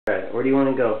Alright, where do you want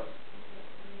to go?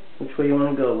 Which way you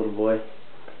want to go, little boy? You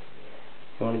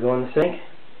want to go in the sink?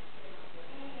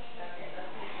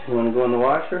 You want to go in the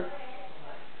washer?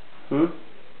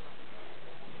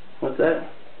 What's that?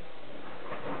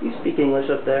 You speak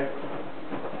English up there?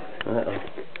 Uh-oh.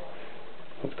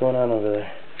 What's going on over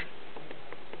there?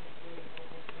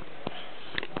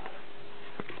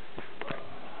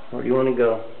 Where do you want to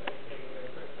go?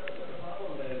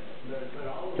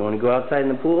 You want to go outside in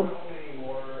the pool?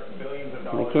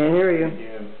 I can't hear you.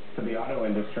 To the auto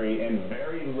industry and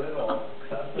very little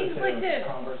substantive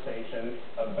conversation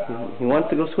about. He wants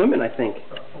to go swimming, I think.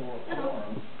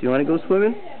 Do you want to go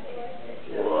swimming?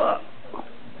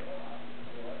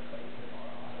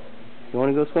 You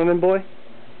want to go swimming, boy?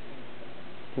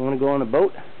 You want to go on a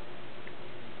boat?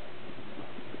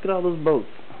 Look at all those boats.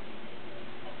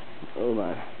 Hold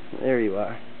on. There you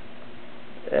are.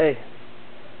 Hey.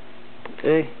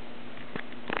 Hey.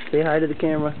 Say hi to the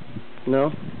camera.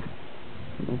 No?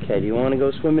 Okay, do you want to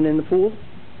go swimming in the pool?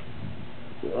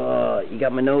 You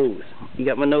got my nose. You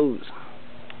got my nose.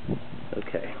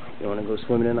 Okay. You want to go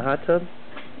swimming in the hot tub?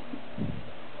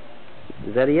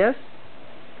 Is that a yes?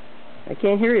 I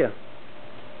can't hear you.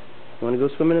 You want to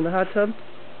go swimming in the hot tub?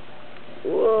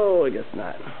 Whoa, I guess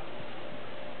not.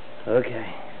 Okay.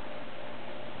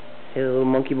 Hey, little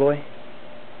monkey boy.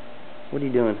 What are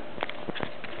you doing?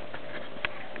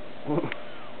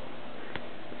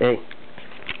 Hey.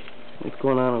 What's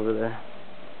going on over there?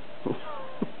 Do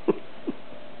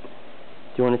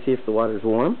you want to see if the water's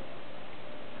warm?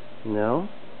 No?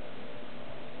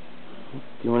 Do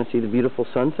you want to see the beautiful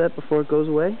sunset before it goes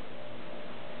away?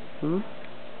 Okay.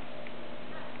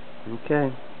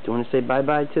 Do you want to say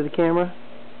bye-bye to the camera?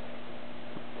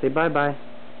 Say bye-bye.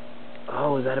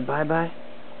 Oh, is that a bye-bye?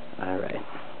 Alright.